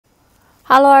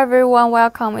Hello everyone,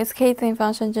 welcome. It's Caitlin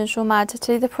from Shenzhen Shumatt.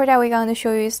 Today the product we're going to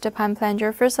show you is the pan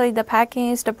plunger. Firstly, the packing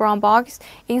is the brown box.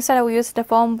 Inside we use the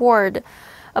foam board.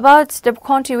 About the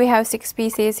quantity, we have 6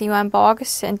 pieces in one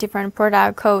box and different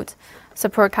product code.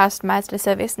 Support customized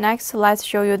service. Next, let's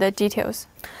show you the details.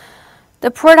 The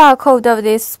product code of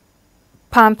this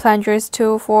pan plunger is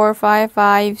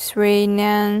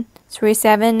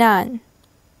 245539379.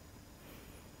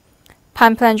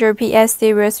 Pan plunger PS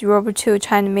series Europ 2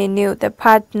 China made new. The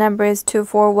part number is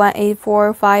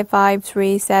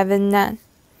 24184555379.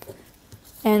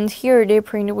 And here they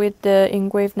print with the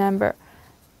engraved number.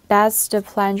 That's the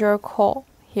plunger call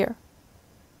here.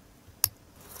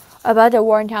 About the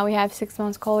warranty, we have 6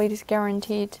 months quality is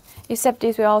guaranteed. Except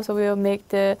this, we also will make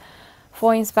the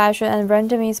full inspection and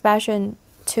random inspection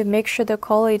to make sure the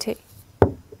quality.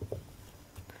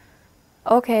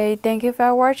 Okay, thank you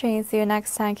for watching. See you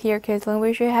next time here, Caitlin.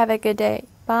 Wish you have a good day.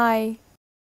 Bye.